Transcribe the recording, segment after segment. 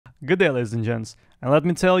Good day, ladies and gents, and let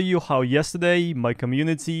me tell you how yesterday my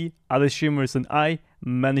community, other streamers and I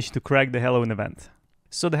managed to crack the Halloween event.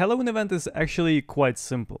 So the Halloween event is actually quite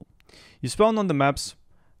simple. You spawn on the maps,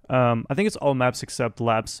 I think it's all maps except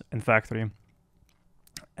labs and factory,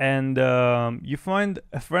 and you find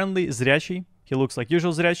a friendly Zryachi. He looks like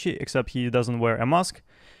usual Zryachi, except he doesn't wear a mask,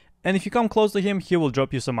 and if you come close to him, he will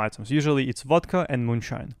drop you some items. Usually it's vodka and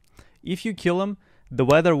moonshine. If you kill him, the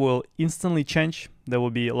weather will instantly change, there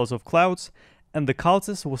will be lots of clouds, and the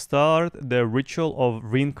cultists will start the ritual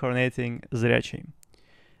of reincarnating Zryachi.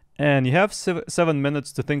 And you have 7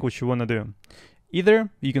 minutes to think what you want to do. Either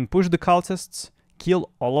you can push the cultists,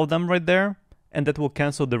 kill all of them right there, and that will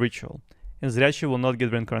cancel the ritual, and Zryachi will not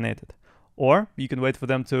get reincarnated. Or you can wait for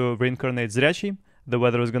them to reincarnate Zryachi, the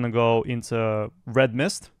weather is gonna go into red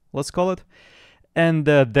mist, let's call it, and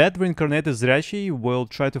that reincarnated Zryachi will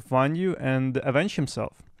try to find you and avenge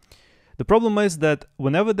himself. The problem is that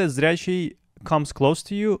whenever the Zryachi comes close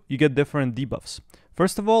to you, you get different debuffs.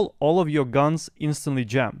 First of all of your guns instantly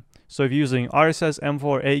jam. So if you're using RSS,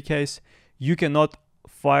 M4, AKs, you cannot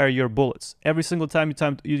fire your bullets. Every single time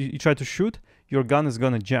you try to shoot, your gun is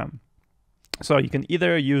gonna jam. So you can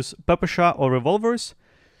either use pepper shot or revolvers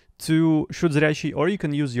to shoot Zryachi, or you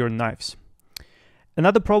can use your knives.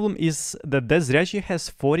 Another problem is that the Zryachi has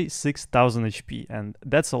 46,000 HP, and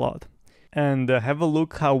that's a lot. And have a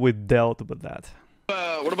look how we dealt with that.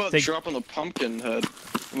 What about dropping the pumpkin head?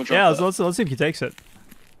 Yeah, let's see if he takes it.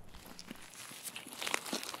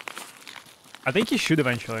 I think he should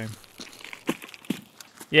eventually.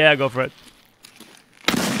 Yeah, go for it.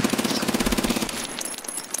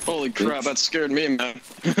 Holy crap, that scared me, man.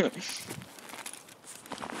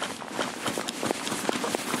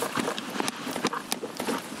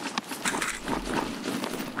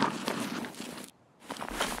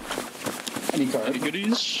 Any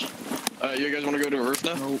goodies? You guys want to go to a roof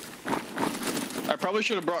now? Nope. I probably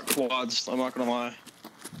should have brought quads, I'm not gonna lie.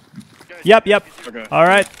 Yep. Okay.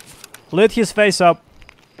 Alright. Lit his face up.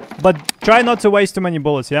 But try not to waste too many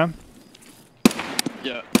bullets, yeah?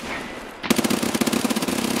 Yeah.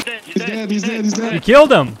 He's dead. You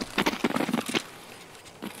killed him!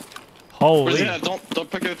 Holy. Yeah, don't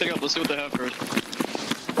pick everything up, let's see what they have first.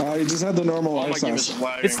 He just had the normal Oh my goodness,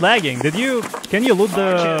 RSS. it's lagging. It's lagging. Can you loot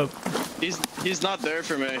the... He's not there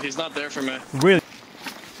for me, he's not there for me. Really?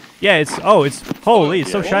 Yeah, it's holy,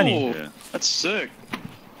 it's so shiny. Oh, that's sick.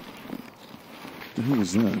 Who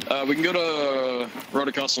was that? We can go to Road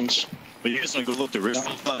to Customs. But you guys want to go look the wrist.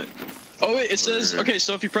 Oh wait, it says, okay,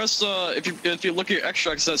 so if you press, if you look at your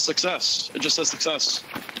extract, it says success. It just says success.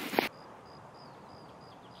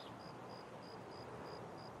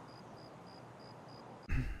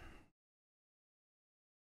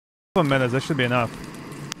 Minutes, that should be enough.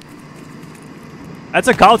 That's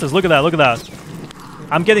a cultist, look at that.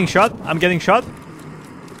 I'm getting shot.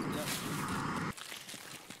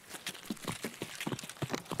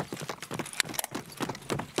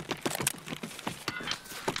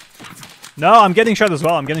 No, I'm getting shot as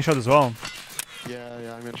well. Yeah, I'm getting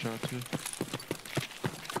shot too.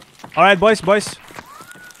 Alright, boys.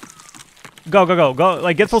 Go.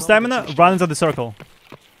 Like, get full stamina, run into the circle.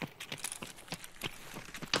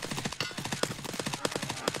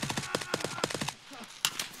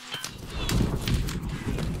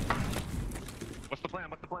 What's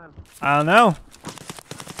the plan? I don't know.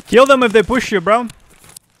 Kill them if they push you, bro.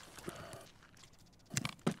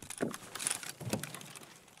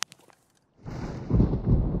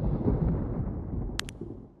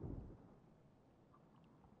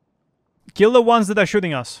 Kill the ones that are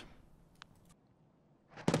shooting us.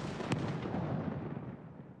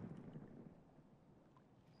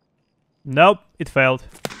 Nope, it failed.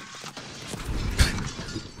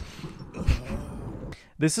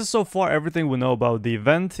 This is so far everything we know about the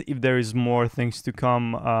event. If there is more things to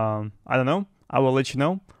come, I don't know. I will let you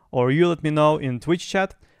know. Or you let me know in Twitch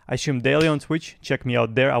chat. I stream daily on Twitch. Check me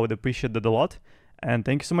out there. I would appreciate that a lot. And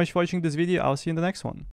thank you so much for watching this video. I'll see you in the next one.